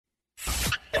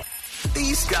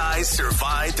These guys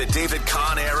survived the David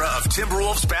Kahn era of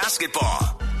Timberwolves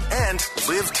basketball and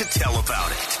live to tell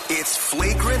about it. It's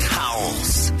Flagrant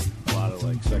Howls. A lot of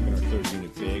like second or third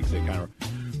unit bigs, they kind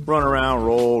of run around,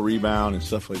 roll, rebound, and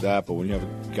stuff like that. But when you have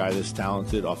a guy this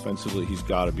talented offensively, he's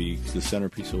got to be the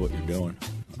centerpiece of what you're doing.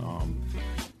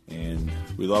 And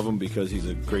we love him because he's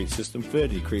a great system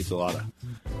fit. He creates a lot of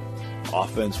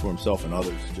offense for himself and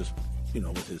others, just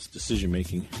with his decision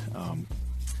making.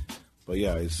 But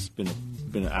yeah, it's been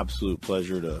an absolute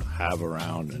pleasure to have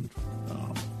around, and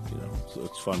so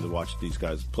it's fun to watch these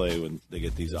guys play when they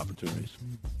get these opportunities.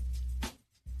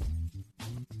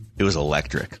 It was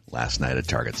electric last night at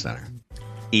Target Center.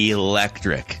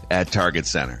 Electric at Target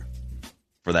Center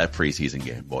for that preseason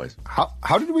game, boys.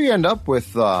 How did we end up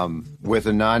with a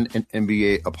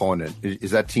non-NBA opponent?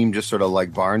 Is that team just sort of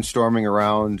like barnstorming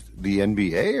around the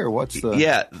NBA, or what's the?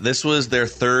 Yeah, this was their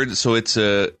third. So it's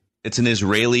an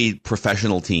Israeli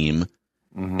professional team,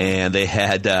 and they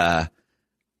had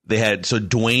so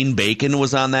Dwayne Bacon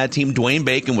was on that team. Dwayne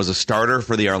Bacon was a starter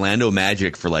for the Orlando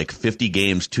Magic for like 50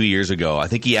 games 2 years ago. I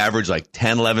think he averaged like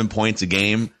 10, 11 points a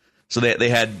game. So they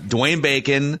had Dwayne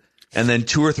Bacon and then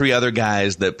two or three other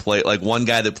guys that played, like one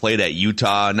guy that played at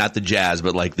Utah, not the Jazz,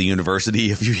 but like the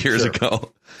university a few years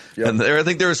ago. Yep. And I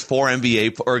think there was 4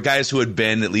 NBA or guys who had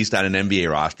been at least on an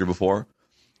NBA roster before.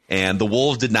 And the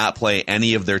Wolves did not play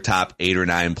any of their top 8 or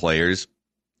 9 players.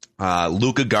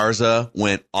 Luka Garza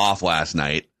went off last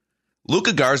night.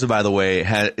 Luka Garza, by the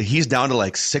way, he's down to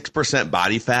like 6%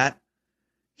 body fat.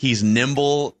 He's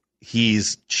nimble.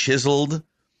 He's chiseled.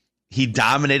 He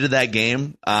dominated that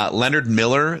game. Leonard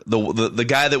Miller, the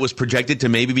guy that was projected to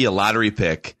maybe be a lottery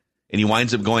pick, and he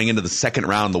winds up going into the second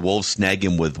round. The Wolves snag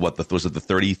him with was it the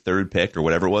 33rd pick or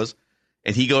whatever it was,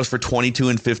 and he goes for 22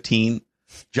 and 15.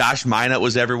 Josh Minott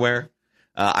was everywhere.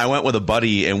 I went with a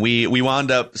buddy, and we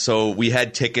wound up. So we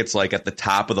had tickets like at the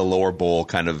top of the lower bowl,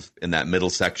 kind of in that middle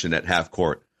section at half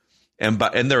court, and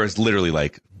there was literally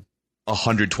like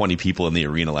 120 people in the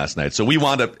arena last night. So we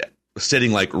wound up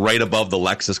sitting like right above the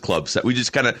Lexus Club set. We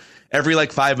just kind of every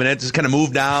like 5 minutes just kind of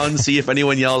move down, see if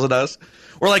anyone yells at us.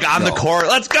 We're like on the court.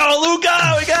 Let's go,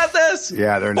 Luka! We got this.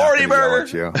 Yeah, they're not going to yell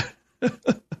at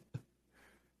you.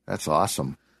 That's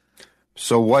awesome.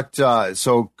 So what?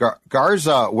 So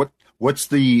Garza, what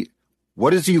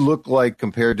does he look like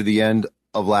compared to the end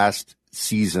of last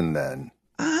season? Then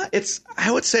I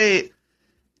would say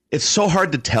it's so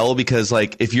hard to tell because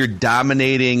like if you're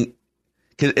dominating.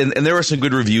 And there were some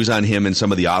good reviews on him and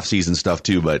some of the offseason stuff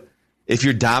too. But if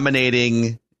you're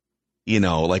dominating,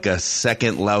 like a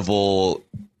second level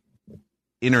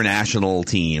international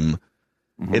team,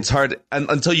 it's hard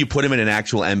until you put him in an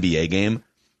actual NBA game.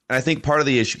 And I think part of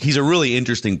the issue, he's a really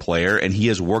interesting player and he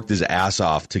has worked his ass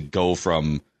off to go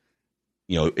from,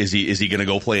 is he going to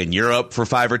go play in Europe for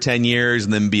 5 or 10 years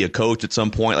and then be a coach at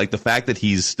some point? Like the fact that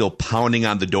he's still pounding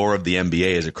on the door of the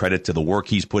NBA is a credit to the work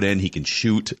he's put in. He can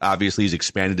shoot. Obviously, he's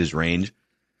expanded his range.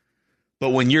 But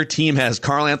when your team has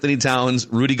Karl-Anthony Towns,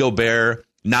 Rudy Gobert,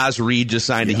 Naz Reid just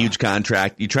signed a huge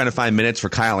contract. You're trying to find minutes for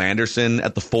Kyle Anderson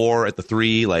at the 4, at the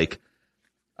 3. Like,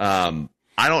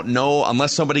 I don't know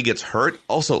unless somebody gets hurt.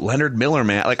 Also, Leonard Miller,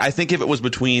 man. Like, I think if it was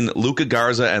between Luka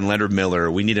Garza and Leonard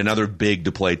Miller, we need another big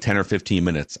to play 10 or 15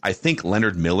 minutes. I think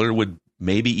Leonard Miller would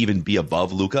maybe even be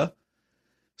above Luka.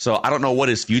 So I don't know what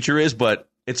his future is, but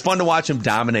it's fun to watch him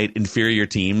dominate inferior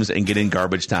teams and get in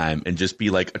garbage time and just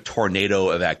be like a tornado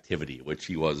of activity, which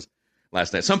he was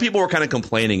last night. Some people were kind of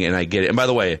complaining, and I get it. And by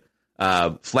the way,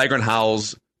 Flagrant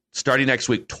Howls starting next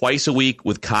week, twice a week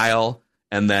with Kyle.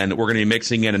 And then we're going to be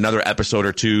mixing in another episode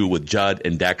or two with Judd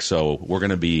and Dex. So we're going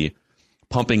to be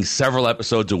pumping several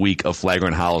episodes a week of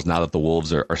Flagrant Howls now that the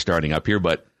Wolves are starting up here.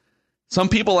 But some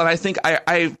people, and I think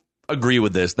I agree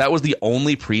with this, that was the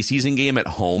only preseason game at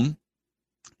home.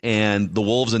 And the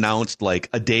Wolves announced like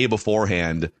a day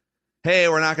beforehand, hey,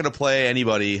 we're not going to play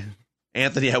anybody.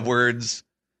 Anthony Edwards,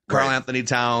 Karl-Anthony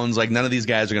Towns, like none of these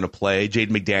guys are going to play.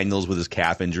 Jaden McDaniels with his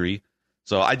calf injury.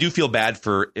 So I do feel bad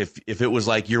for if it was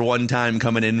like your one time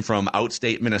coming in from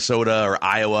outstate Minnesota or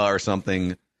Iowa or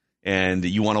something, and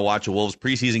you want to watch a Wolves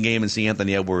preseason game and see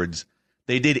Anthony Edwards.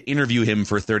 They did interview him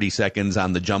for 30 seconds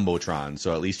on the Jumbotron,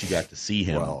 so at least you got to see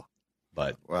him.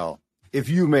 Well, if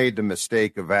you made the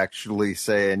mistake of actually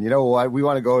saying, you know what, we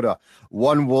want to go to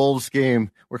one Wolves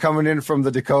game, we're coming in from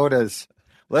the Dakotas,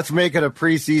 let's make it a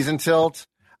preseason tilt,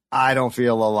 I don't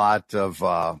feel a lot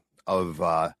of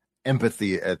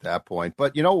empathy at that point.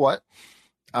 But you know what?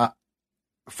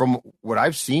 From what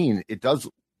I've seen, it does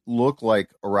look like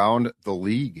around the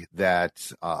league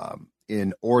that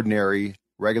in ordinary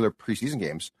regular preseason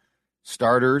games,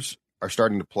 starters are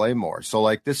starting to play more. So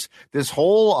like this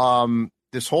whole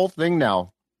this whole thing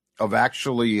now of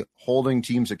actually holding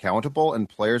teams accountable and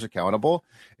players accountable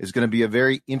is going to be a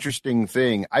very interesting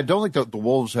thing. I don't think the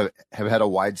Wolves have had a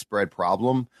widespread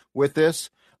problem with this,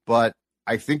 but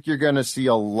I think you're going to see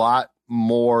a lot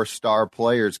more star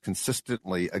players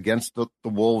consistently against the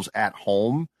Wolves at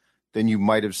home than you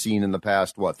might have seen in the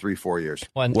past, 3-4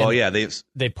 years.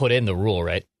 They put in the rule,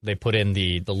 right? They put in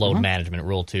the load management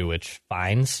rule too, which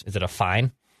fines. Is it a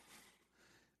fine?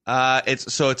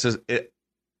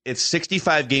 It's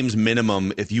 65 games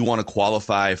minimum if you want to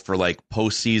qualify for like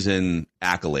postseason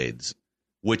accolades,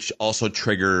 which also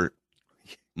trigger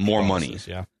more money.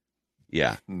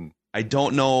 Yeah. I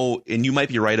don't know, and you might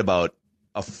be right about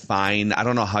a fine. I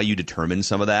don't know how you determine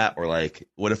some of that, or like,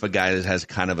 what if a guy has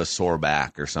kind of a sore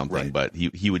back or something, right, but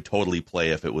he would totally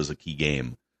play if it was a key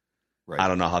game. Right. I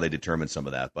don't know how they determine some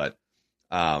of that, but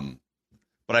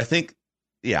I think,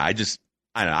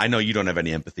 I know you don't have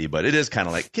any empathy, but it is kind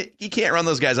of like, you can't run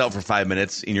those guys out for 5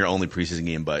 minutes in your only preseason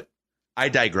game. But I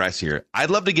digress here. I'd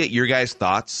love to get your guys'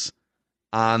 thoughts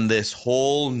on this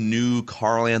whole new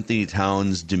Karl-Anthony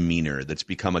Towns demeanor that's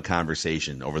become a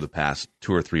conversation over the past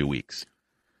 2 or 3 weeks.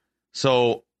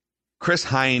 So Chris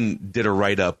Hine did a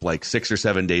write-up like 6 or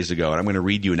 7 days ago, and I'm going to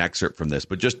read you an excerpt from this,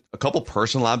 but just a couple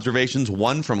personal observations,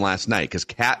 one from last night, because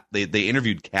they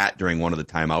interviewed Kat during one of the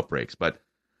timeout breaks, but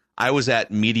I was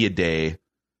at Media Day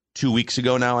 2 weeks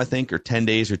ago now, I think, or 10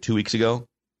 days or 2 weeks ago.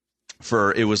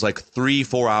 It was like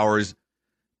 3-4 hours.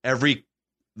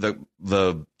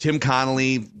 The Tim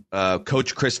Connolly,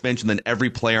 Coach Chris Finch, and then every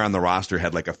player on the roster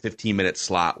had like a 15-minute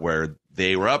slot where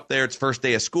they were up there. It's first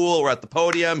day of school. We're at the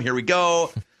podium. Here we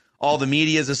go. All the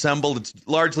media is assembled. It's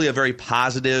largely a very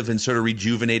positive and sort of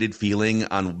rejuvenated feeling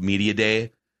on Media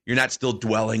Day. You're not still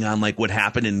dwelling on like what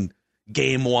happened in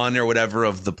game 1 or whatever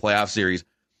of the playoff series.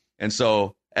 And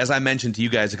so, as I mentioned to you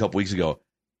guys a couple weeks ago,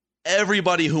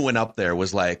 everybody who went up there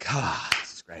was like,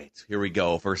 this is great. Here we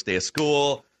go. First day of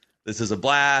school. This is a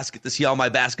blast. Get to see all my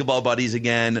basketball buddies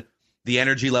again. The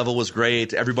energy level was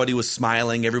great. Everybody was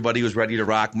smiling. Everybody was ready to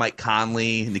rock. Mike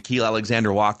Conley, Nickeil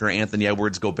Alexander-Walker, Anthony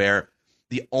Edwards, Gobert.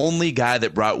 The only guy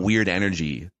that brought weird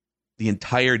energy the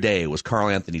entire day was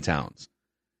Karl-Anthony Towns.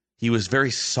 He was very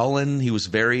sullen. He was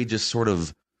very just sort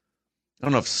of, I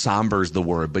don't know if somber is the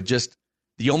word, but just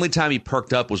the only time he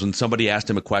perked up was when somebody asked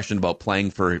him a question about playing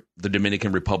for the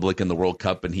Dominican Republic in the World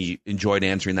Cup, and he enjoyed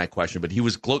answering that question. But he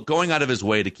was going out of his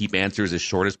way to keep answers as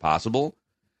short as possible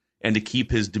and to keep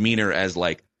his demeanor as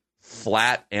like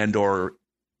flat and or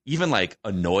even like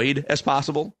annoyed as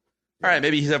possible. All right,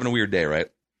 maybe he's having a weird day, right?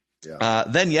 Yeah.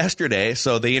 Then yesterday,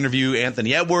 so they interview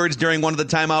Anthony Edwards during one of the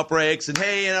timeout breaks, and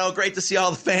hey, great to see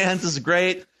all the fans. This is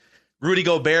great. Rudy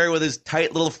Gobert with his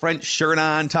tight little French shirt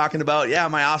on, talking about,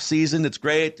 my off season, it's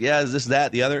great. Yeah, this,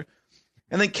 that, the other.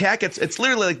 And then Cat gets, it's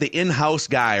literally like the in-house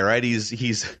guy, right?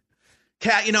 He's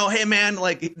Cat, hey man,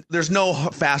 like there's no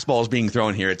fastballs being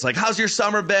thrown here. It's like, how's your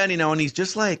summer been? And he's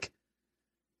just like,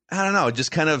 I don't know,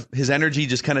 just kind of his energy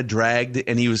just kind of dragged,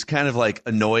 and he was kind of like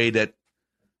annoyed at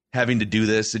having to do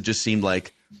this. It just seemed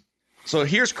like. So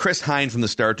here's Chris Hine from the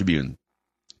Star Tribune.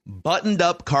 Buttoned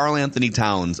up Karl-Anthony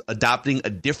Towns adopting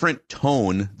a different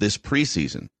tone this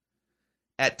preseason.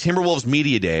 At Timberwolves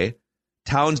Media Day,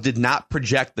 Towns did not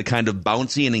project the kind of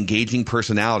bouncy and engaging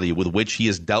personality with which he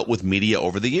has dealt with media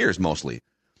over the years, mostly.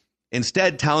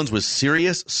 Instead, Towns was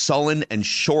serious, sullen, and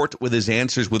short with his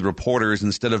answers with reporters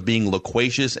instead of being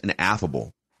loquacious and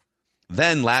affable.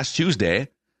 Then, last Tuesday,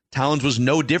 Towns was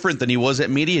no different than he was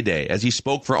at Media Day, as he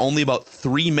spoke for only about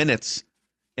 3 minutes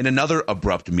in another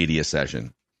abrupt media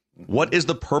session. What is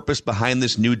the purpose behind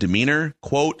this new demeanor?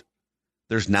 Quote,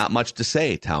 "There's not much to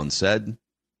say," Towns said.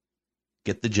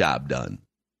 Get the job done.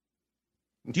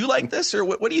 Do you like this, or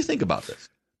what do you think about this?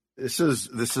 This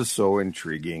is so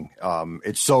intriguing.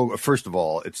 It's so, first of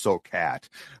all, it's so Cat,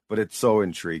 but it's so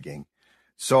intriguing.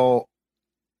 So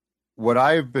what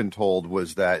I've been told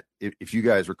was that if you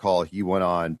guys recall, he went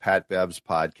on Pat Bev's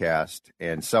podcast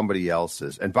and somebody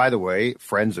else's, and by the way,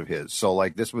 friends of his. So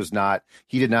like,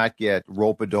 he did not get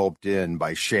rope-a-doped in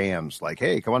by shams, like,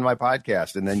 hey, come on my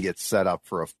podcast, and then get set up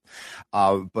for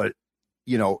but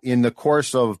in the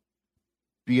course of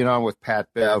being on with Pat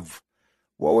Bev,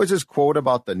 what was his quote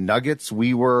about the Nuggets?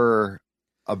 He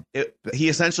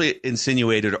essentially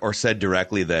insinuated or said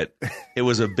directly that it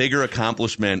was a bigger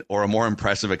accomplishment or a more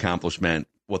impressive accomplishment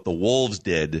what the Wolves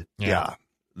did,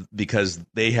 because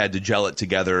they had to gel it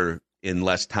together in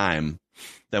less time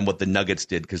than what the Nuggets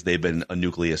did because they've been a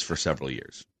nucleus for several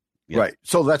years. Yeah. Right.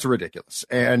 So that's ridiculous.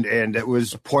 And it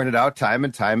was pointed out time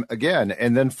and time again.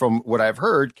 And then from what I've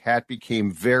heard, Cat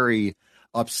became very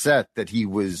upset that he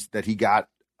got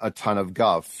a ton of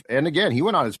guff. And again, he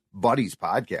went on his buddy's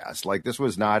podcast. Like, this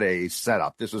was not a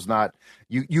setup. This was not,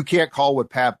 you can't call what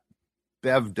Pat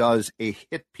Bev does a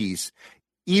hit piece.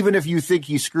 Even if you think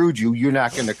he screwed you, you're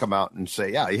not going to come out and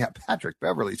say, yeah, Patrick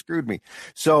Beverley screwed me.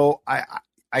 So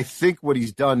I think what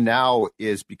he's done now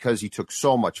is, because he took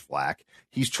so much flack,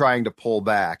 he's trying to pull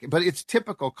back. But it's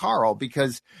typical Karl,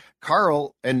 because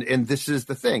Karl, and this is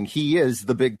the thing, he is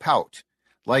the big pout.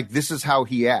 Like, this is how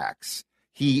he acts.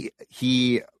 He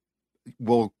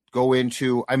will go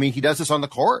into, I mean, he does this on the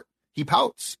court. He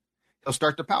pouts. He'll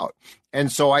start to pout.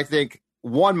 And so I think,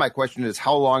 my question is,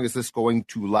 how long is this going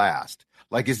to last?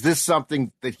 Like, is this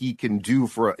something that he can do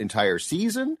for an entire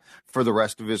season, for the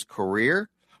rest of his career?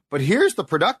 But here's the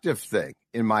productive thing,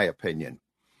 in my opinion.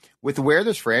 With where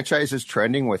this franchise is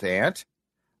trending with Ant,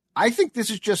 I think this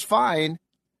is just fine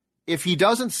if he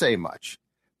doesn't say much.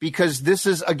 Because this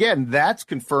is, again, that's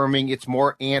confirming it's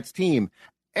more Ant's team.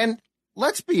 And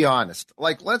let's be honest.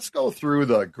 Like, let's go through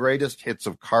the greatest hits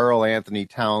of Karl-Anthony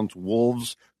Towns'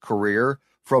 Wolves career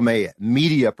from a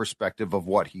media perspective of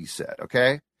what he said,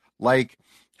 okay? Like,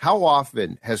 how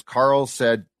often has Karl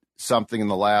said something in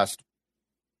the last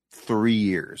 3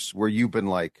 years where you've been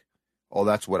like, oh,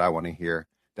 that's what I want to hear.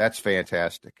 That's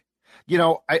fantastic. You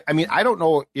know, I mean, I don't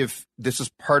know if this is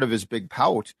part of his big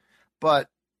pout, but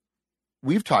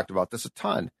we've talked about this a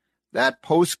ton. That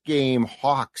post-game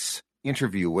Hawks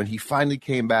interview when he finally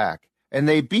came back and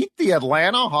they beat the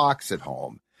Atlanta Hawks at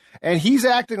home, and he's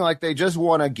acting like they just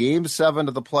won a game 7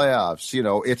 of the playoffs. You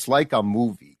know, it's like a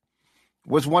movie.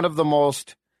 Was one of the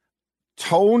most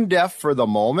tone deaf for the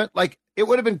moment. Like, it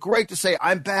would have been great to say,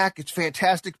 I'm back. It's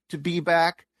fantastic to be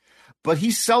back. But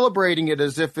he's celebrating it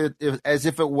as if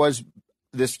it was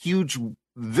this huge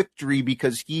victory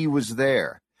because he was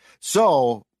there.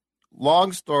 So,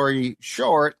 long story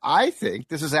short, I think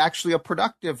this is actually a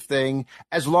productive thing,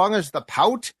 as long as the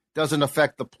pout doesn't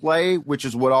affect the play, which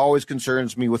is what always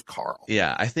concerns me with Karl.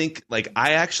 Yeah,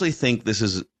 I actually think this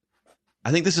is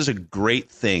a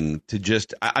great thing to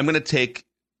just, I'm going to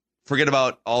forget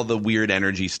about all the weird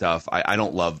energy stuff. I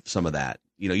don't love some of that.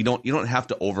 You know, you don't have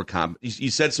to overcome.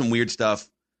 You said some weird stuff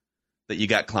that you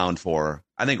got clowned for.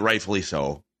 I think rightfully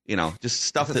so. You know, just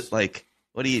stuff that, like,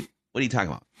 what are you talking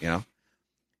about? You know,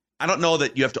 I don't know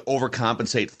that you have to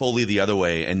overcompensate fully the other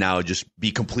way and now just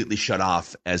be completely shut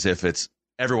off as if it's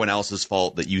everyone else's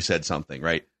fault that you said something,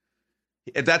 right?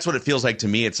 If that's what it feels like to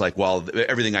me. It's like, well,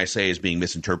 everything I say is being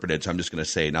misinterpreted, so I'm just going to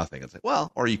say nothing. It's like,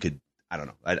 well, or you could, I don't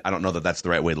know. I don't know that that's the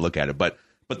right way to look at it. But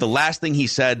the last thing he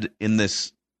said in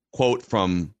this quote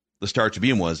from the Star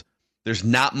Tribune was, there's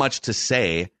not much to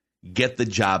say, get the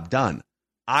job done.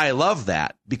 I love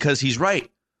that, because he's right.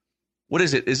 What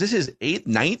is it? Is this his 8th,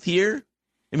 9th year?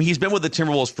 I mean, he's been with the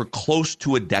Timberwolves for close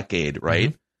to a decade,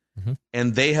 right? Mm-hmm.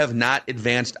 And they have not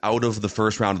advanced out of the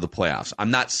first round of the playoffs.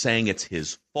 I'm not saying it's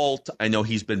his fault. I know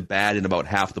he's been bad in about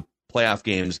half the playoff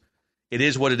games. It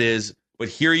is what it is. But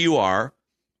here you are,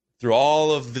 through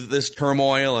all of this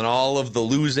turmoil and all of the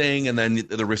losing and then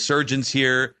the resurgence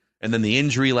here and then the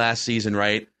injury last season,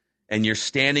 right? And you're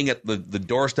standing at the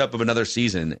doorstep of another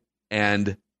season.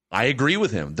 And I agree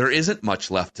with him. There isn't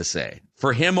much left to say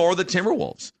for him or the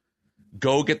Timberwolves.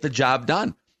 Go get the job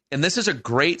done. And this is a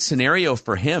great scenario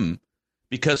for him,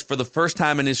 because for the first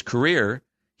time in his career,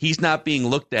 he's not being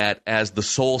looked at as the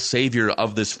sole savior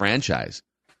of this franchise.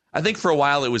 I think for a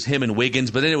while it was him and Wiggins,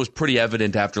 but then it was pretty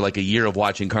evident after like a year of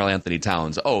watching Karl-Anthony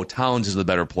Towns. Oh, Towns is the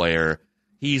better player.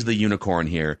 He's the unicorn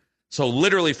here. So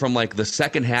literally from like the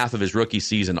second half of his rookie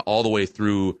season all the way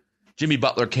through, Jimmy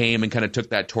Butler came and kind of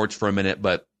took that torch for a minute,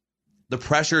 but the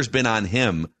pressure's been on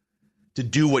him to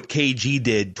do what KG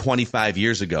did 25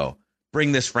 years ago,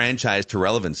 bring this franchise to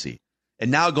relevancy.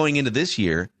 And now going into this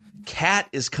year, Cat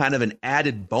is kind of an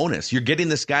added bonus. You're getting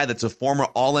this guy that's a former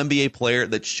All-NBA player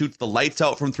that shoots the lights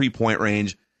out from three-point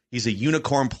range. He's a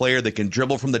unicorn player that can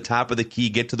dribble from the top of the key,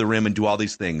 get to the rim, and do all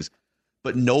these things.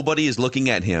 But nobody is looking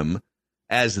at him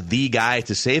as the guy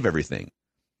to save everything.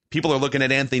 People are looking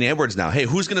at Anthony Edwards now. Hey,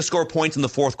 who's going to score points in the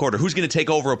fourth quarter? Who's going to take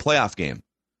over a playoff game?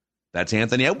 That's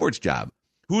Anthony Edwards' job.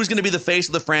 Who's going to be the face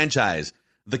of the franchise,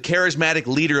 the charismatic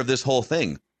leader of this whole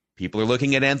thing? People are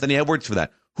looking at Anthony Edwards for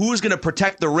that. Who's going to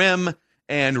protect the rim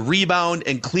and rebound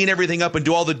and clean everything up and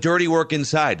do all the dirty work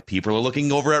inside? People are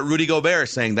looking over at Rudy Gobert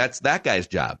saying that's that guy's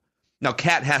job. Now,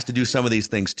 Cat has to do some of these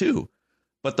things too.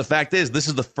 But the fact is, this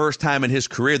is the first time in his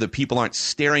career that people aren't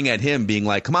staring at him being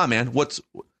like, come on, man,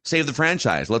 save the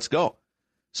franchise. Let's go.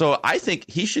 So I think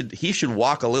he should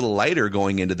walk a little lighter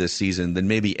going into this season than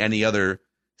maybe any other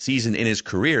season in his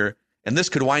career. And this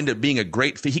could wind up being a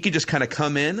great fit. He could just kind of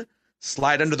come in,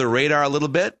 slide under the radar a little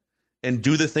bit, and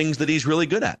do the things that he's really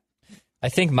good at. I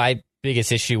think my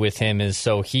biggest issue with him is,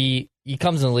 so he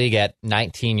comes in the league at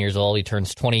 19 years old. He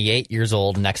turns 28 years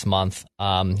old next month.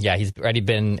 He's already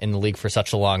been in the league for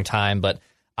such a long time, but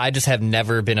I just have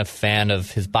never been a fan of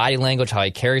his body language, how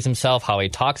he carries himself, how he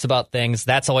talks about things.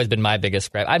 That's always been my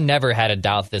biggest gripe. I've never had a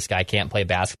doubt that this guy can't play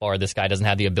basketball or this guy doesn't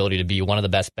have the ability to be one of the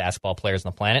best basketball players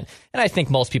on the planet. And I think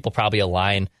most people probably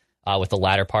align with the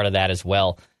latter part of that as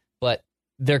well. But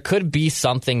there could be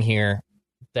something here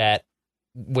that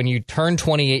when you turn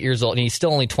 28 years old, and he's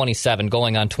still only 27,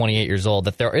 going on 28 years old,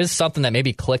 that there is something that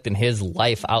maybe clicked in his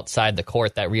life outside the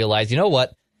court that realized, you know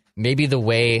what, maybe the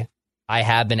way I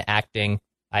have been acting,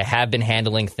 I have been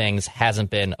handling things hasn't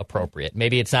been appropriate.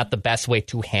 Maybe it's not the best way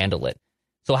to handle it.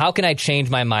 So how can I change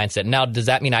my mindset? Now, does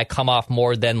that mean I come off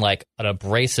more than like an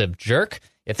abrasive jerk?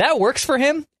 If that works for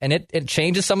him and it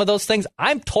changes some of those things,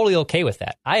 I'm totally okay with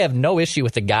that. I have no issue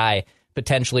with the guy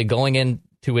potentially going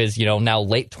into his, now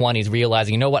late 20s,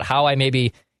 realizing, you know what, how I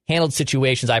maybe handled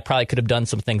situations, I probably could have done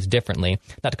some things differently.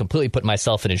 Not to completely put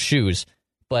myself in his shoes,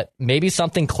 but maybe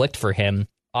something clicked for him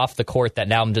off the court that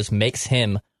now just makes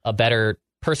him a better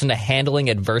person to handling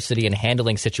adversity and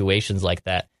handling situations like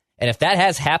that. And if that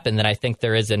has happened, then I think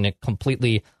there is a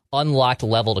completely unlocked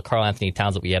level to Karl-Anthony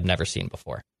Towns that we have never seen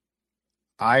before.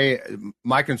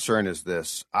 My concern is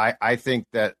this. I think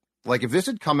that, like, if this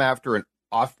had come after an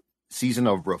off season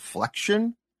of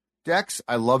reflection, Dex,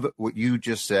 I love what you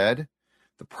just said.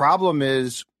 The problem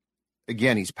is,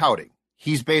 again, he's pouting.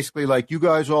 He's basically like, you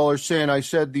guys all are saying I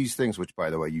said these things, which,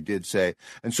 by the way, you did say.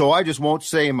 And so I just won't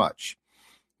say much.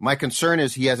 My concern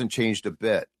is he hasn't changed a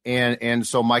bit. And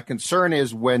so my concern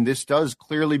is when this does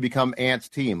clearly become Ant's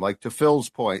team, like to Phil's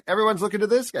point, everyone's looking to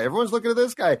this guy. Everyone's looking to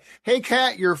this guy. Hey,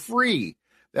 Cat, you're free.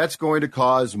 That's going to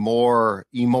cause more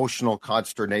emotional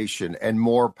consternation and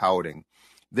more pouting.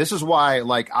 This is why,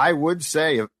 like, I would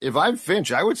say, if I'm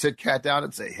Finch, I would sit Cat down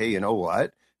and say, hey, you know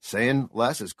what? Saying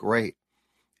less is great.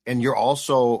 And you're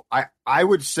also, I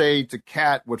would say to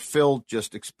Cat what Phil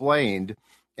just explained,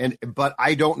 but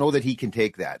I don't know that he can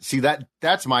take that. See,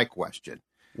 that's my question.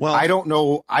 Well, I don't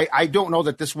know. I don't know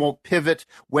that this won't pivot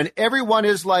when everyone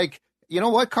is like, you know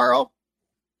what, Carl?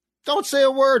 Don't say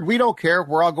a word. We don't care.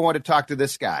 We're all going to talk to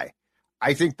this guy.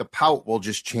 I think the pout will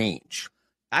just change.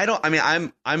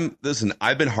 Listen,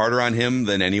 I've been harder on him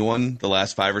than anyone the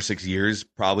last 5 or 6 years,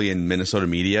 probably in Minnesota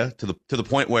media, to the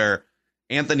point where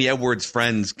Anthony Edwards'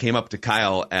 friends came up to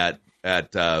Kyle at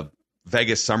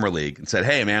Vegas Summer League and said,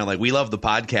 hey, man, like, we love the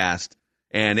podcast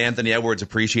and Anthony Edwards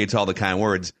appreciates all the kind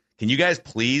words. Can you guys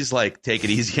please, like, take it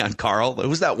easy on Carl?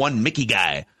 Who's that one Mickey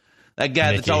guy? That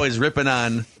guy that's always ripping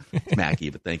on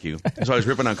Mackie, but thank you. He's always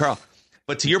ripping on Carl.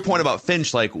 But to your point about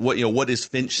Finch, like, what is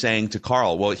Finch saying to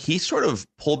Carl? Well, he sort of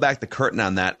pulled back the curtain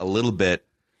on that a little bit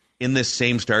in this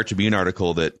same Star Tribune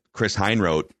article that Chris Hine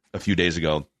wrote a few days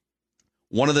ago.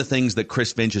 One of the things that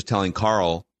Chris Finch is telling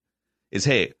Carl is,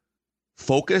 hey,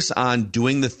 focus on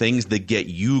doing the things that get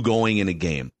you going in a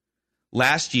game.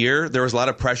 Last year, there was a lot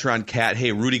of pressure on Cat.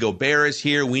 Hey, Rudy Gobert is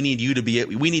here. We need you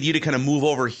to kind of move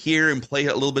over here and play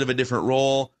a little bit of a different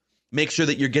role. Make sure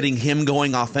that you're getting him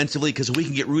going offensively because we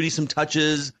can get Rudy some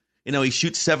touches. He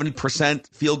shoots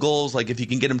 70% field goals. Like, if you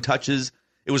can get him touches,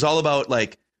 it was all about,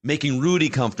 like, making Rudy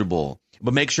comfortable.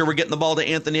 But make sure we're getting the ball to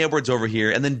Anthony Edwards over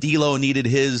here. And then D'Lo needed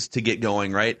his to get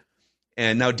going, right?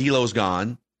 And now D'Lo's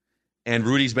gone. And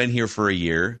Rudy's been here for a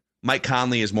year. Mike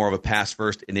Conley is more of a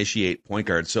pass-first, initiate point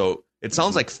guard. So it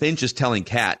sounds like Finch is telling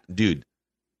Cat, dude,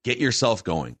 get yourself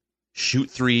going.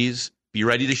 Shoot threes. Be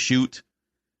ready to shoot.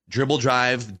 Dribble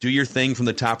drive. Do your thing from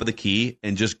the top of the key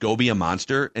and just go be a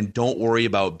monster. And don't worry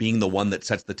about being the one that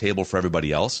sets the table for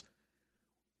everybody else.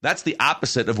 That's the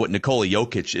opposite of what Nikola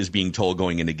Jokic is being told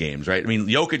going into games, right? I mean,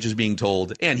 Jokic is being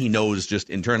told, and he knows just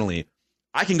internally,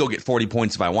 I can go get 40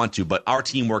 points if I want to, but our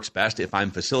team works best if I'm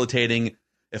facilitating,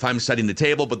 if I'm setting the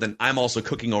table, but then I'm also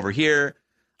cooking over here.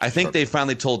 I think they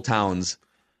finally told Towns,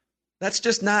 that's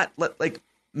just not, like,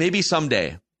 maybe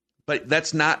someday, but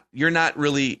you're not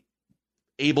really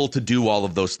able to do all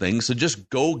of those things. So just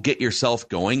go get yourself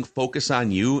going, focus on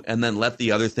you, and then let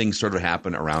the other things sort of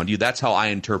happen around you. That's how I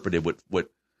interpreted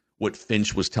what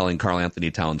Finch was telling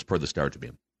Karl-Anthony Towns per the Star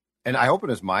Tribune. And I hope in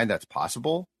his mind that's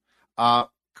possible.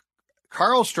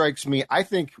 Carl strikes me, I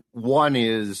think one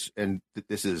is, and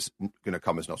this is going to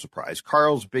come as no surprise,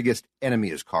 Carl's biggest enemy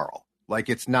is Carl. Like,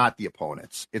 it's not the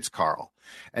opponents, it's Carl.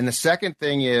 And the second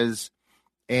thing is,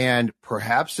 and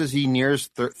perhaps as he nears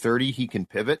 30, he can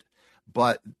pivot,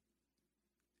 but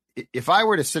if I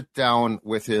were to sit down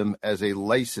with him as a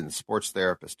licensed sports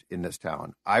therapist in this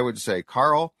town, I would say,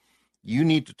 Carl, you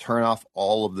need to turn off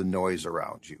all of the noise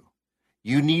around you.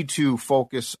 You need to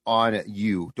focus on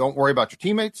you. Don't worry about your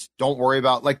teammates. Don't worry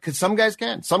about, like, because some guys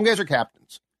can. Some guys are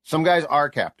captains. Some guys are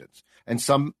captains, and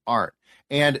some aren't.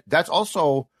 And that's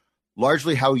also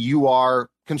largely how you are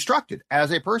constructed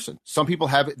as a person. Some people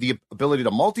have the ability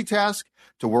to multitask,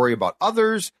 to worry about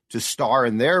others, to star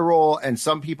in their role, and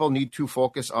some people need to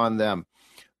focus on them.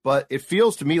 But it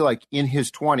feels to me like in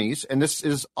his 20s, and this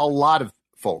is a lot of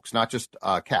folks, not just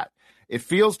Cat. It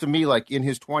feels to me like in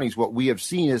his 20s, what we have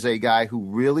seen is a guy who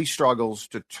really struggles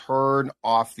to turn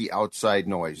off the outside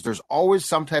noise. There's always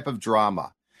some type of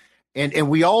drama. And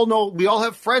we all know, we all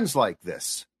have friends like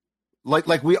this.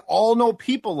 Like we all know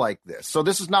people like this. So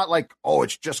this is not like, oh,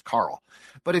 it's just Karl.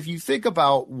 But if you think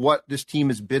about what this team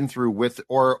has been through with,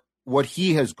 or what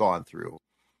he has gone through,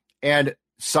 and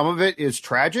some of it is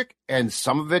tragic and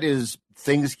some of it is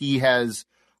things he has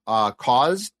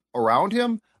caused around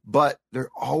him, but there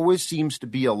always seems to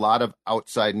be a lot of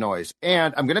outside noise.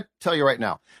 And I'm going to tell you right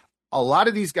now, a lot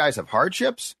of these guys have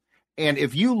hardships. And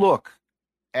if you look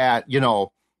at,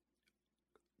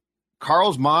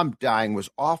 Karl's mom dying was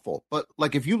awful. But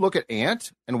like, if you look at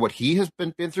Ant and what he has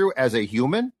been through as a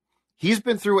human, he's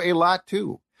been through a lot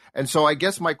too. And so I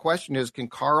guess my question is, can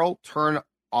Karl turn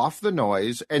off the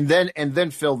noise? And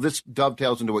then Phil, this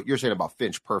dovetails into what you're saying about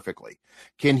Finch perfectly.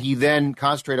 Can he then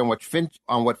concentrate on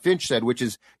what Finch said, which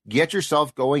is get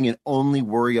yourself going and only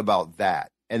worry about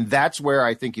that? And that's where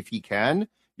I think if he can,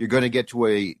 you're going to get to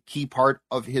a key part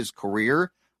of his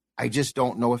career. I just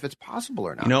don't know if it's possible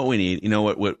or not. You know what we need? You know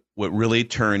what really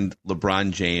turned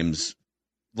LeBron James?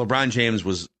 LeBron James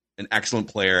was an excellent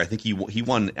player. I think he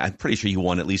won. I'm pretty sure he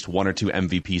won at least one or two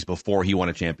MVPs before he won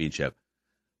a championship.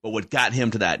 But what got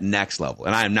him to that next level,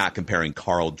 and I am not comparing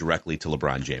Karl directly to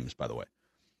LeBron James, by the way.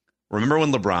 Remember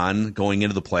when LeBron, going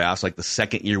into the playoffs, like the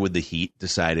second year with the Heat,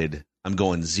 decided, I'm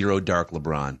going zero dark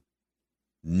LeBron.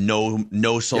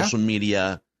 No social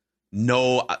media,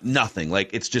 no nothing.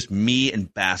 Like, it's just me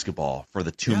and basketball for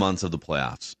the 2 months of the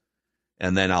playoffs.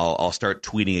 And then I'll start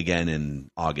tweeting again in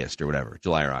August or whatever,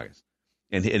 July or August.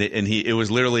 And it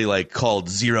was literally like called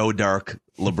Zero Dark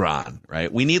LeBron,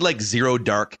 right? We need like Zero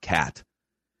Dark Cat.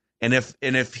 And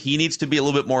if he needs to be a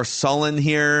little bit more sullen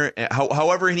here,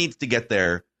 however he needs to get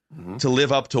there to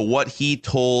live up to what he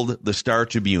told the Star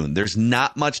Tribune, there's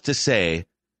not much to say.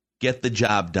 Get the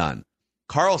job done.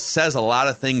 Karl says a lot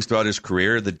of things throughout his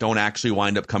career that don't actually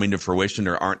wind up coming to fruition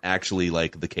or aren't actually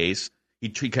like the case. He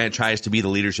kind of tries to be the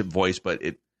leadership voice, but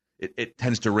it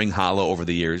tends to ring hollow over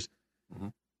the years.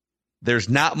 There's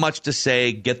not much to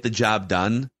say. Get the job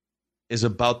done is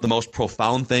about the most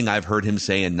profound thing I've heard him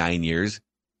say in 9 years,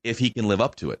 if he can live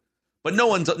up to it. But no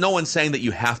one's saying that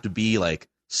you have to be like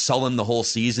sullen the whole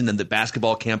season and that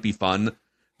basketball can't be fun.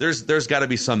 There's got to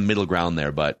be some middle ground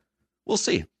there, but we'll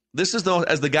see. This is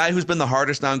as the guy who's been the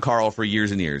hardest on Karl for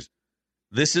years and years,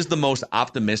 this is the most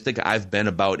optimistic I've been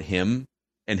about him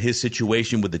and his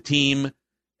situation with the team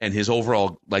and his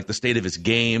overall, like, the state of his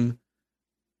game,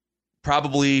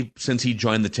 probably since he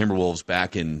joined the Timberwolves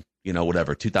back in,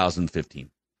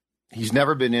 2015. He's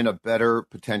never been in a better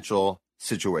potential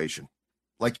situation.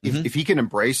 Like, if he can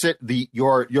embrace it,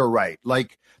 you're right.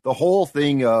 Like, the whole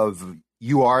thing of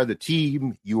you are the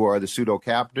team, you are the pseudo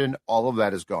captain, all of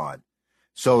that is gone.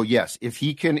 So yes, if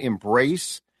he can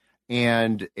embrace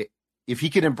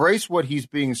what he's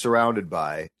being surrounded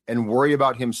by and worry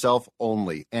about himself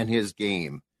only and his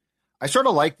game, I sort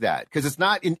of like that, because it's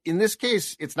not in this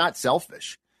case, it's not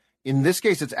selfish. In this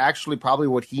case, it's actually probably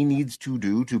what he needs to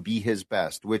do to be his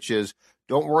best, which is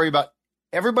don't worry about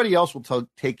everybody else will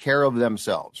take care of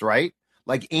themselves, right?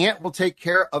 Like Ant will take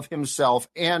care of himself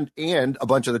and a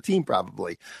bunch of the team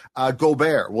probably.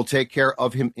 Gobert will take care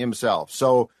of himself.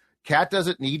 So Cat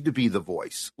doesn't need to be the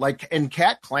voice. And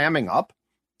Cat clamming up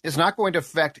is not going to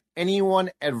affect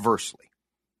anyone adversely.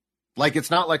 Like,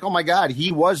 it's not like, oh my God,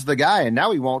 he was the guy and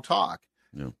now he won't talk.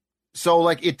 No. So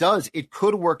it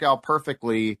could work out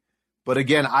perfectly. But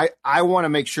again, I want to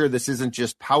make sure this isn't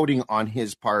just pouting on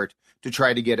his part to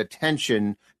try to get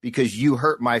attention because you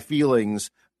hurt my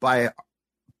feelings by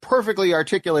perfectly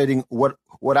articulating what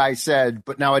I said,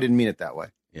 but now I didn't mean it that way.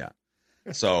 Yeah.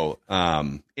 So,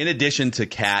 in addition to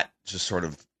Cat just sort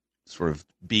of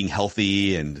being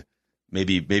healthy and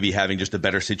maybe having just a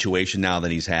better situation now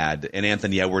than he's had, and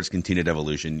Anthony Edwards' continued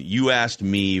evolution, you asked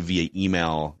me via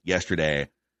email yesterday,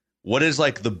 what is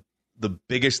like the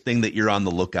biggest thing that you're on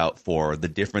the lookout for, the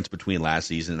difference between last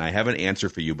season? And I have an answer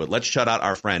for you, but let's shut out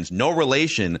our friends. No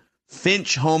relation,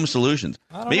 Finch Home Solutions.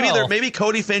 Maybe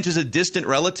Cody Finch is a distant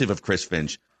relative of Chris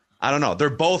Finch. I don't know. They're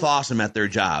both awesome at their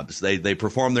jobs. They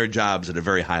perform their jobs at a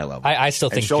very high level. I still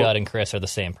think Judd and Chris are the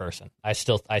same person. I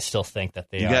still think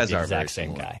that they are the exact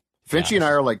same guy. Finchy and I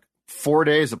are like 4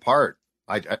 days apart.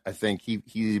 I think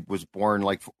he was born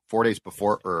like 4 days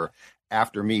before or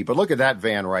after me. But look at that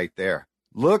van right there.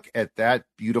 Look at that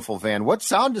beautiful van. What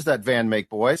sound does that van make,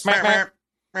 boys? Thank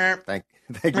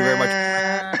you very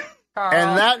much.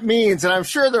 And that means, and I'm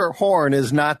sure their horn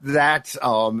is not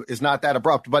that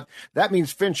abrupt, but that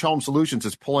means Finch Home Solutions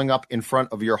is pulling up in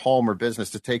front of your home or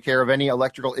business to take care of any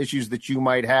electrical issues that you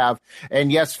might have.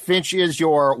 And yes, Finch is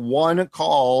your one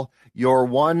call, your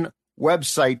one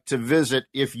website to visit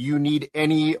if you need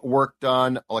any work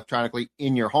done electronically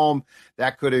in your home.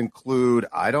 That could include,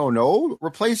 I don't know,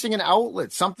 replacing an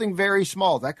outlet, something very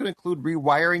small. That could include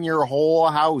rewiring your whole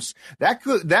house. That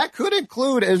could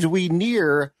include, as we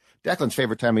near Declan's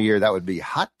favorite time of year, that would be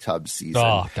hot tub season.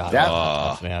 Oh, God. Hot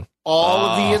tubs, man. All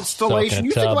of the installation.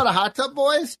 You think tub. about a hot tub,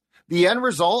 boys? The end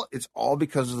result, it's all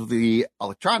because of the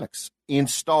electronics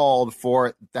installed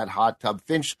for that hot tub.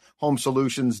 Finch Home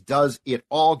Solutions does it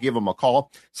all. Give them a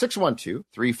call.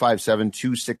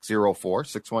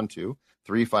 612-357-2604.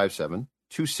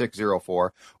 612-357-2604.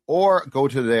 Or go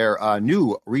to their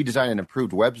new redesigned and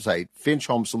improved website,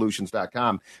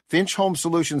 finchhomesolutions.com.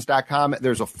 Finchhomesolutions.com.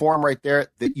 There's a form right there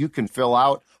that you can fill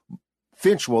out.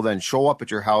 Finch will then show up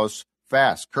at your house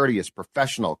fast, courteous,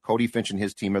 professional. Cody Finch and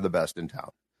his team are the best in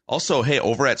town. Also, hey,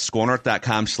 over at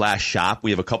scorenorth.com/shop,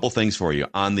 we have a couple things for you.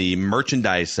 On the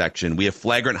merchandise section, we have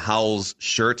Flagrant Howls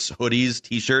shirts, hoodies,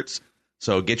 T-shirts.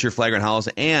 So get your Flagrant Howls.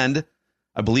 And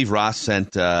I believe Ross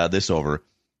sent this over.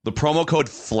 The promo code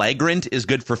FLAGRANT is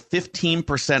good for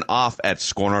 15% off at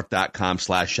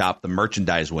scorenorth.com/shop, the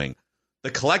merchandise wing.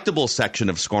 The collectibles section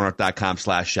of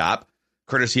scorenorth.com/shop,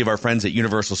 courtesy of our friends at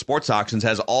Universal Sports Auctions,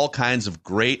 has all kinds of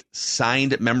great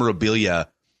signed memorabilia,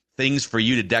 things for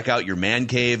you to deck out your man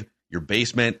cave, your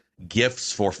basement,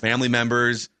 gifts for family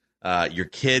members, your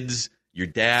kids, your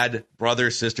dad,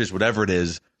 brothers, sisters, whatever it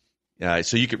is.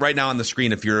 So you could right now on the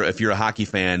screen, if you're a hockey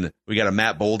fan, we got a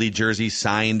Matt Boldy jersey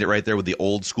signed right there with the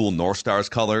old school North Stars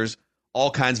colors. All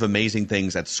kinds of amazing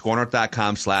things at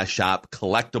scorenorth.com/shop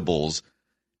collectibles.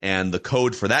 And the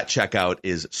code for that checkout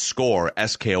is SCORE,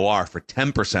 SKOR, for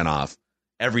 10% off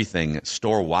everything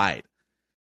store wide.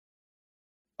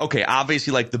 Okay,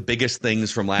 obviously, like the biggest things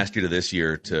from last year to this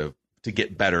year to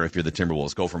get better if you're the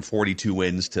Timberwolves, go from 42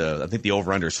 wins to, I think the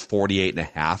over-under is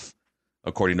 48.5,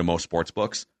 according to most sports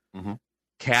books. Mm-hmm.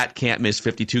 Cat can't miss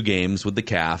 52 games with the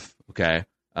calf, okay?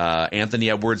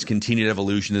 Anthony Edwards' continued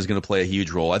evolution is going to play a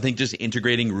huge role. I think just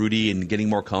integrating Rudy and getting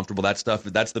more comfortable, that stuff,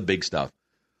 that's the big stuff.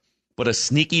 But a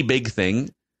sneaky big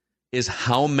thing is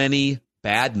how many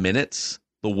bad minutes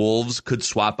the Wolves could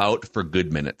swap out for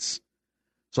good minutes.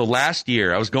 So last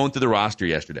year, I was going through the roster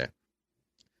yesterday.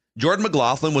 Jordan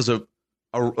McLaughlin was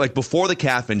like before the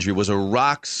calf injury, was a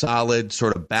rock solid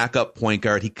sort of backup point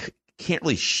guard. He can't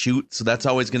really shoot, so that's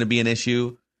always going to be an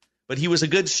issue. But he was a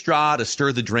good straw to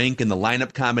stir the drink, and the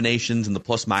lineup combinations and the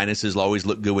plus minuses always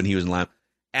looked good when he was in lineup.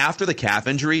 After the calf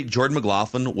injury, Jordan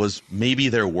McLaughlin was maybe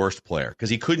their worst player because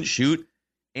he couldn't shoot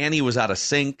and he was out of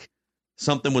sync.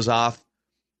 Something was off.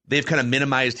 They've kind of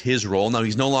minimized his role. Now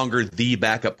he's no longer the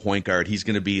backup point guard.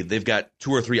 They've got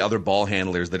 2 or 3 other ball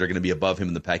handlers that are going to be above him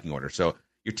in the pecking order. So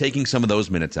you're taking some of those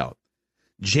minutes out.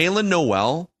 Jalen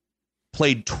Noel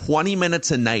played 20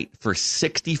 minutes a night for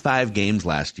 65 games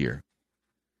last year.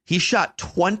 He shot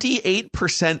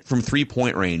 28% from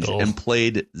 3-point range and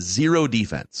played 0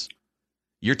 defense.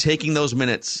 You're taking those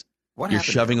minutes. You're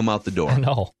shoving them out the door.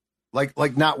 No,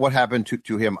 like not what happened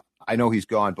to him. I know he's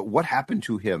gone, but what happened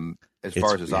to him as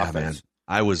far as his offense?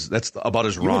 Man. That's about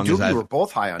as wrong as I. We were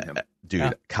both high on him, dude.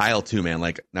 Yeah. Kyle too, man.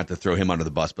 Like, not to throw him under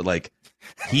the bus, but like,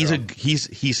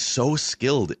 he's so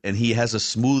skilled and he has a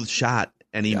smooth shot,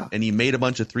 and he made a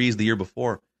bunch of threes the year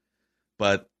before,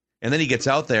 and then he gets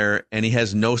out there and he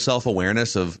has no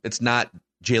self-awareness of it's not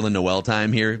Jalen Noel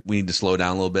time here. We need to slow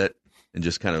down a little bit and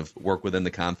just kind of work within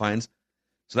the confines.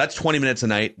 So that's 20 minutes a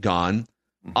night gone.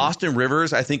 Mm-hmm. Austin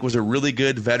Rivers, I think, was a really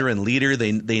good veteran leader.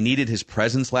 They needed his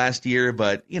presence last year,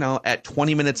 but at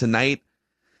 20 minutes a night,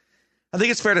 I think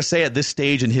it's fair to say at this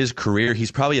stage in his career,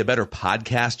 he's probably a better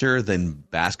podcaster than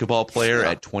basketball player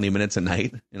at 20 minutes a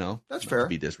night. That's fair. To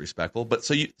be disrespectful, but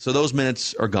so those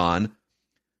minutes are gone.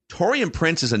 Taurean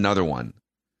Prince is another one.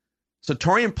 So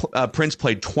Taurean Prince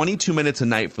played 22 minutes a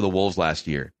night for the Wolves last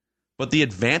year, but the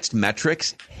advanced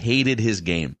metrics hated his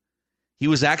game. He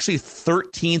was actually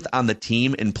 13th on the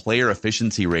team in player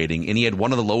efficiency rating, and he had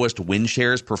one of the lowest win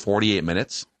shares per 48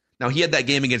 minutes. Now, he had that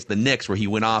game against the Knicks where he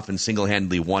went off and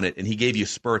single-handedly won it, and he gave you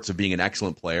spurts of being an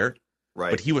excellent player. Right.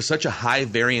 But he was such a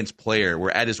high-variance player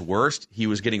where at his worst, he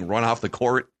was getting run off the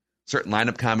court. Certain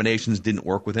lineup combinations didn't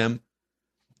work with him.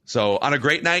 So on a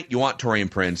great night, you want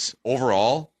Taurean Prince.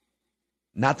 Overall,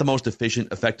 not the most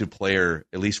efficient, effective player,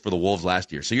 at least for the Wolves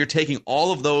last year. So you're taking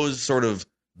all of those sort of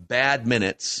bad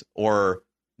minutes or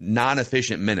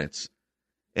non-efficient minutes,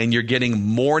 and you're getting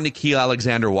more Nickeil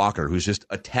Alexander-Walker, who's just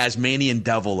a Tasmanian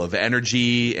devil of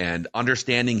energy and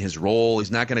understanding his role.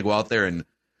 He's not going to go out there and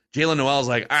Jalen Noel's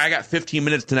like, I got 15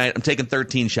 minutes tonight. I'm taking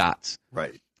 13 shots.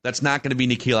 Right. That's not going to be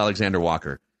Nickeil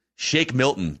Alexander-Walker. Shake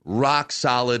Milton, rock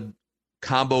solid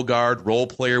combo guard, role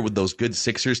player with those good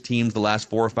Sixers teams the last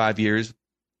 4 or 5 years.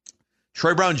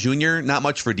 Troy Brown Jr., not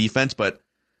much for defense, but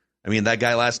I mean, that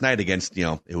guy last night against,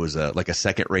 it was like a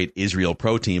second-rate Israel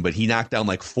pro team, but he knocked down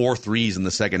like 4 threes in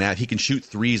the second half. He can shoot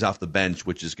threes off the bench,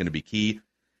 which is going to be key.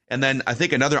 And then I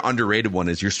think another underrated one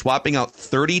is you're swapping out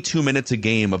 32 minutes a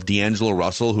game of D'Angelo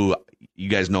Russell, who you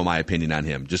guys know my opinion on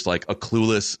him, just like a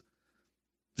clueless,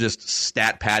 just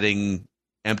stat padding,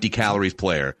 empty calories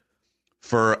player,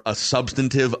 for a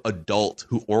substantive adult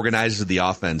who organizes the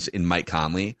offense in Mike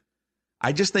Conley.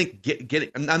 I just think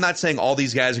I'm not saying all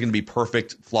these guys are going to be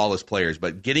perfect, flawless players,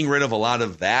 but getting rid of a lot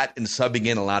of that and subbing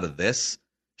in a lot of this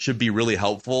should be really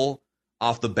helpful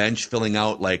off the bench, filling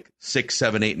out like 6,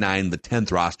 7, 8, 9, the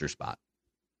 10th roster spot.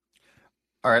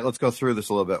 All right, let's go through this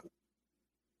a little bit.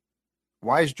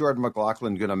 Why is Jordan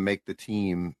McLaughlin going to make the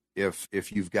team if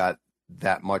you've got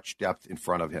that much depth in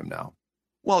front of him now?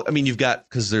 Well, I mean,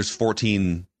 because there's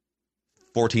 14,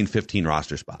 15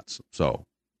 roster spots. So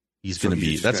he's going to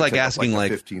be, that's like asking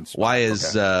why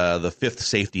is the fifth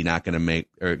safety not going to make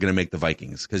the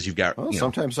Vikings? Because you've got,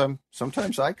 sometimes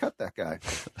I cut that guy.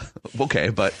 Okay.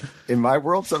 But in my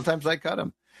world, sometimes I cut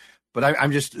him, but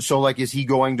I'm just, so like, is he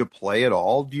going to play at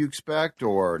all? Do you expect,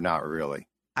 or not really?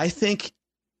 I think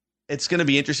it's going to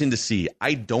be interesting to see.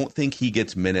 I don't think he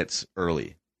gets minutes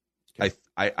early. Okay.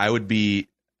 I would be,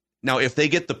 now if they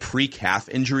get the pre-calf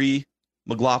injury,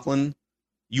 McLaughlin,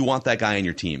 you want that guy on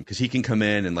your team because he can come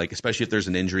in and, like, especially if there's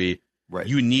an injury, right?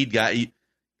 You need guy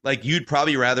like, you'd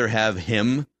probably rather have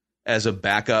him as a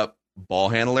backup ball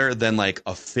handler than like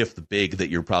a fifth big that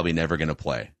you're probably never going to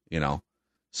play,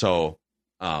 So,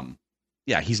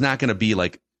 yeah, he's not going to be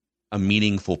like a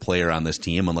meaningful player on this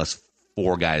team unless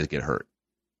 4 guys get hurt.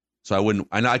 So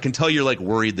I can tell you're like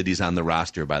worried that he's on the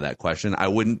roster by that question. I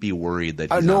wouldn't be worried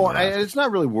that he's no, on the roster. It's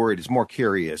not really worried. It's more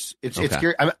curious. It's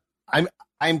curious.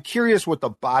 I'm curious what the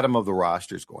bottom of the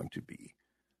roster is going to be.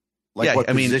 Like what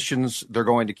positions they're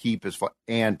going to keep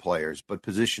and players, but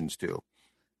positions too.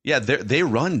 Yeah, they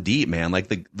run deep, man. Like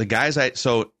the guys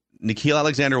so Nickeil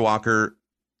Alexander-Walker,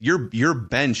 your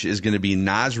bench is going to be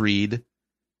Naz Reid,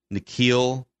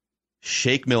 Nickeil,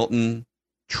 Shake Milton,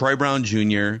 Troy Brown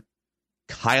Jr.,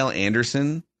 Kyle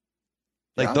Anderson.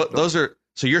 Like those are,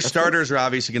 so your starters are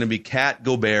obviously going to be Kat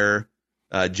Gobert,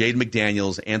 Jade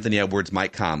McDaniels, Anthony Edwards,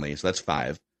 Mike Conley. So that's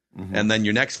 5. Mm-hmm. And then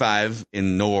your next 5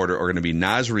 in no order are going to be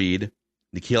Naz Reid,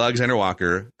 Nickeil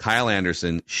Alexander-Walker, Kyle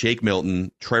Anderson, Shake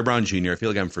Milton, Troy Brown Jr. I feel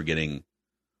like I'm forgetting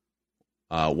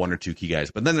 1 or 2 key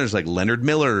guys. But then there's like Leonard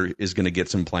Miller is going to get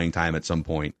some playing time at some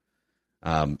point.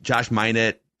 Josh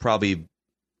Minott, probably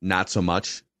not so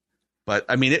much. But,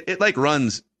 I mean, it like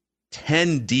runs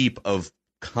 10 deep of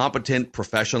competent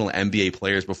professional NBA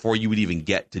players before you would even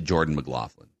get to Jordan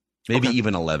McLaughlin. Maybe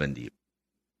even 11 deep.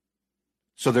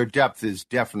 So their depth is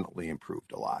definitely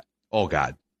improved a lot. Oh,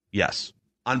 God. Yes.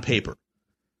 On paper.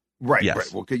 Right. Yes.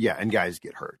 Right. Well, yeah, and guys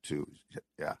get hurt, too.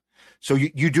 Yeah. So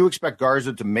you do expect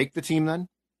Garza to make the team then?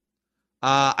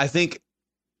 I think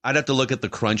I'd have to look at the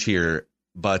crunch here,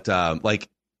 but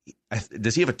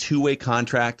does he have a 2-way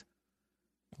contract?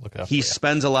 He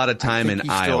spends a lot of time in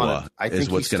Iowa, is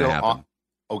what's going to happen.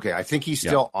 I think he's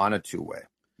still on a 2-way.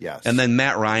 Yes. And then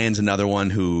Matt Ryan's another one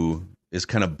who is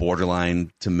kind of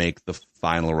borderline to make the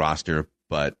final roster.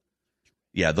 But,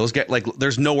 yeah, those guys, like,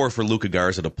 there's nowhere for Luka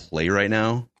Garza to play right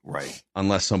now. Right.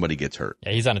 Unless somebody gets hurt.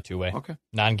 Yeah, he's on a 2-way. Okay.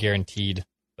 Non-guaranteed,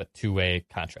 but 2-way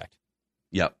contract.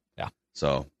 Yep. Yeah.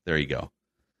 So there you go.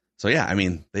 So, yeah, I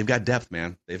mean, they've got depth,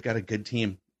 man. They've got a good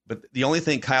team. But the only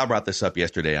thing, Kyle brought this up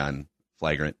yesterday on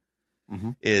Flagrant,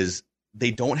 is they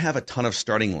don't have a ton of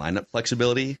starting lineup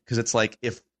flexibility because it's like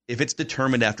if it's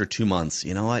determined after 2 months,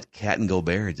 you know what, Kat and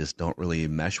Gobert just don't really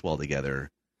mesh well together.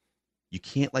 You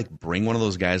can't like bring one of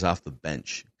those guys off the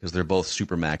bench because they're both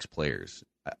super max players.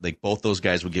 Like both those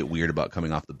guys would get weird about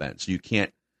coming off the bench. So you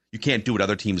can't do what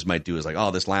other teams might do is like, oh,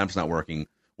 this lineup's not working.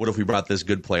 What if we brought this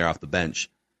good player off the bench?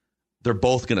 They're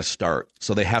both going to start.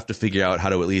 So they have to figure out how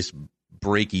to at least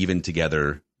break even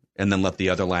together and then let the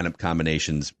other lineup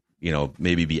combinations,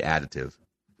 maybe be additive.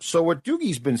 So what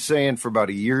Doogie's been saying for about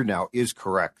a year now is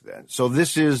correct then. So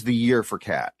this is the year for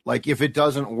Kat. Like if it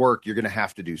doesn't work, you're going to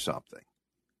have to do something.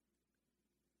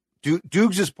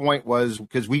 Doogs' point was,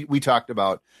 because we talked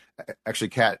about actually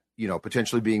Kat,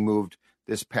 potentially being moved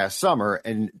this past summer,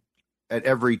 and at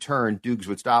every turn, Dukes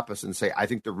would stop us and say, I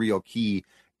think the real key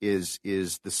is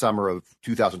the summer of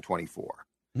 2024.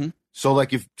 Mm-hmm. So,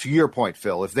 like, if to your point,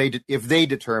 Phil, if they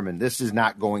determine this is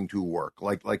not going to work,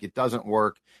 like it doesn't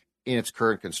work in its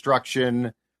current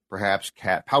construction, perhaps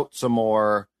cap out some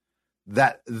more,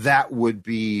 that would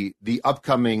be the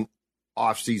upcoming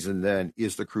offseason. Then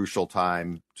is the crucial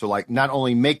time to, like, not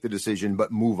only make the decision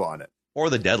but move on it, or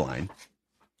the deadline.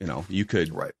 You know, you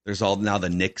could. Right. There's all now the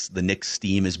Knicks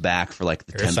steam is back for like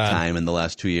the 10th time in the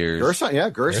last 2 years. Gerson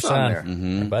there,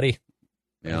 mm-hmm. Hey, buddy.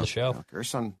 Yeah, the show.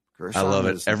 Gerson. I love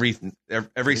it.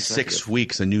 Every 6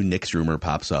 weeks, a new Knicks rumor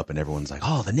pops up, and everyone's like,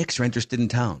 "Oh, the Knicks are interested in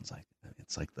Towns." Like,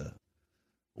 it's like the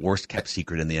worst kept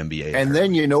secret in the NBA. And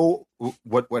then you know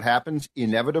what happens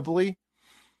inevitably?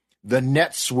 The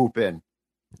Nets swoop in.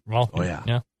 Well, oh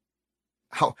yeah.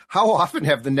 How often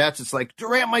have the Nets? It's like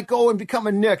Durant might go and become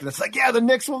a Knick, and it's like, yeah, the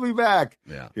Knicks will be back.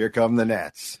 Yeah, here come the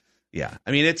Nets. Yeah,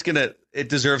 I mean, it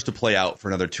deserves to play out for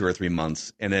another 2 or 3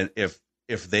 months, and then if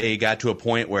they got to a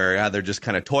point where they're just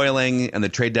kind of toiling and the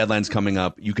trade deadline's coming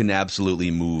up, you can absolutely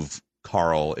move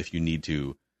Karl if you need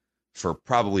to for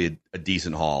probably a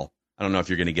decent haul. I don't know if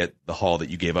you're going to get the haul that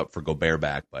you gave up for Gobert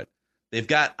back, but they've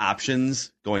got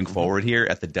options going forward here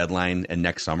at the deadline and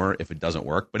next summer if it doesn't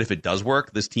work. But if it does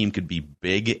work, this team could be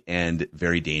big and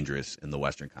very dangerous in the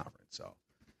Western Conference. So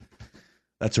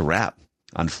that's a wrap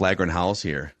on Flagrant Howls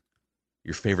here,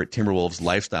 your favorite Timberwolves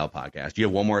lifestyle podcast. Do you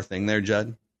have one more thing there,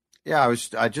 Judd? Yeah,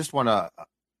 I just want to,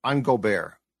 on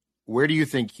Gobert, where do you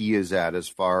think he is at as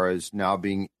far as now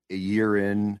being a year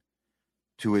in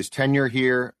to his tenure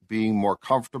here, being more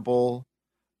comfortable?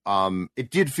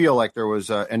 It did feel like there was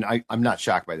and I'm not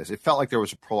shocked by this. It felt like there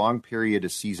was a prolonged period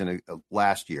of season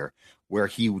last year where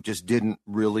he just didn't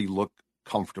really look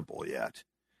comfortable yet.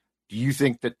 Do you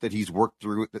think that he's worked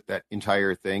through that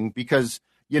entire thing? Because,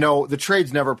 you know, the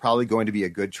trade's never probably going to be a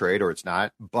good trade, or it's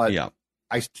not, but yeah.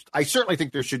 I certainly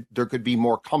think there could be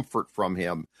more comfort from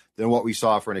him than what we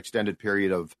saw for an extended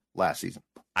period of last season.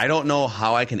 I don't know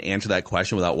how I can answer that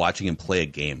question without watching him play a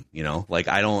game. You know, like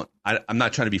I'm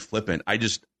not trying to be flippant.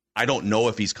 I don't know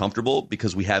if he's comfortable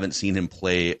because we haven't seen him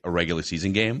play a regular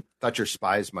season game. Thought your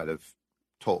spies might have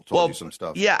told you some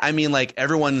stuff. Yeah, I mean, like,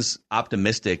 everyone's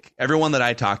optimistic. Everyone that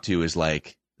I talk to is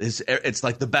like, it's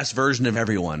like the best version of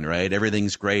everyone, right?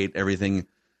 Everything's great. Everything.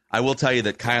 I will tell you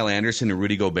that Kyle Anderson and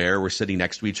Rudy Gobert were sitting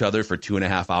next to each other for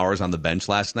 2.5 hours on the bench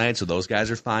last night, so those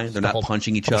guys are fine. They're not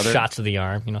punching each other. Shots of the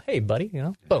arm, you know. Hey, buddy, you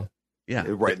know. Boom. Yeah,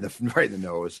 right in the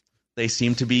nose. They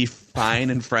seem to be fine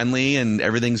and friendly, and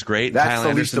everything's great. That's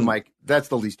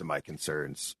the least of my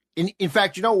concerns. In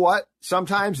fact, you know what?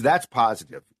 Sometimes that's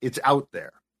positive. It's out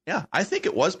there. Yeah, I think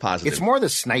it was positive. It's more the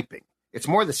sniping. It's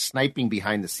more the sniping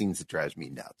behind the scenes that drives me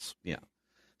nuts. Yeah.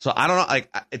 So I don't know.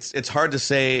 Like, it's hard to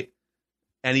say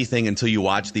anything until you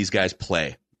watch these guys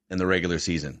play in the regular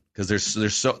season, because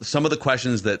there's some of the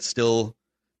questions that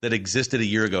existed a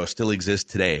year ago still exist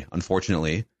today,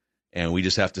 unfortunately, and we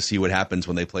just have to see what happens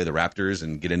when they play the Raptors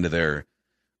and get into their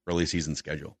early season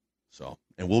schedule. So,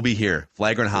 and we'll be here,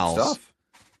 Flagrant Howls.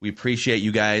 We appreciate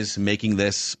you guys making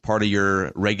this part of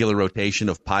your regular rotation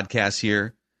of podcasts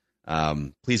here.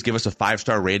 Please give us a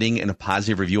 5-star rating and a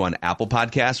positive review on Apple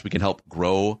Podcasts. We can help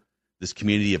grow this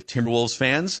community of Timberwolves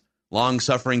fans,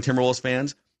 long-suffering Timberwolves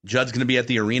fans. Judd's going to be at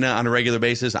the arena on a regular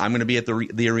basis. I'm going to be at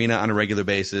the arena on a regular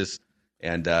basis.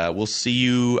 And we'll see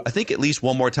you, I think, at least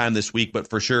one more time this week, but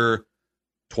for sure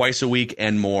twice a week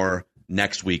and more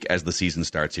next week as the season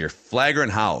starts here.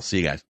 Flagrant Howls. See you guys.